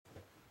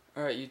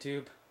Alright,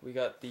 YouTube, we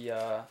got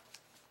the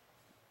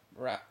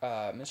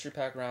mystery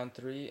pack round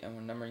 3, and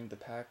we're numbering the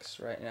packs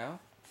right now.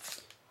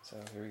 So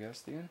here we go,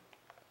 Steven.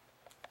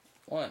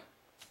 1,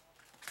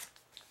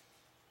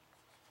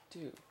 2.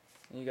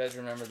 And you guys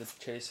remember the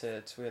chase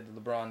hits. We had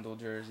the LeBron dual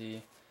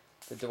jersey,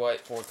 the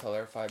Dwight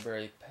 4-color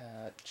 5-berry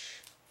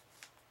patch,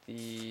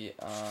 the,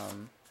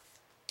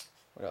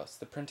 what else?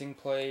 The printing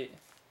plate,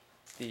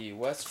 the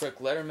Westbrook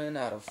Letterman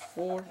out of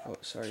 4. Oh,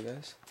 sorry,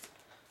 guys.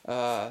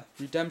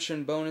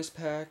 Redemption bonus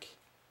pack.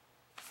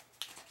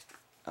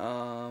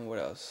 What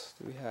else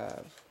do we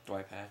have?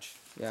 Dwight patch.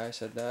 Yeah, I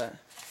said that.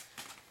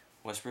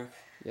 Westbrook.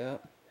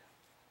 Yep.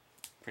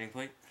 Printing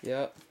plate.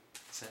 Yep.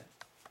 Set.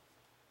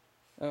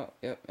 Oh,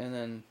 yep. And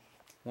then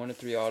 1 to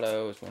 3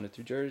 autos, 1 to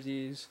 3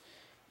 jerseys.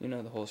 You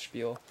know the whole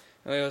spiel.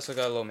 And we also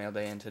got a little mail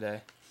day in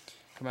today.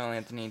 Carmelo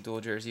Anthony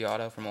dual jersey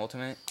auto from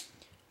Ultimate.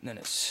 And then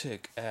a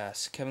sick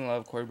ass Kevin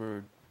Love Corey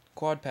Brewer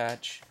quad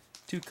patch,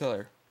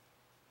 2-color,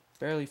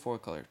 barely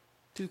 4-color,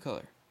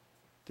 2-color,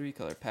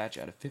 3-color patch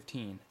out of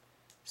 15.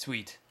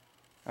 Sweet.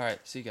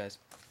 Alright, see you guys.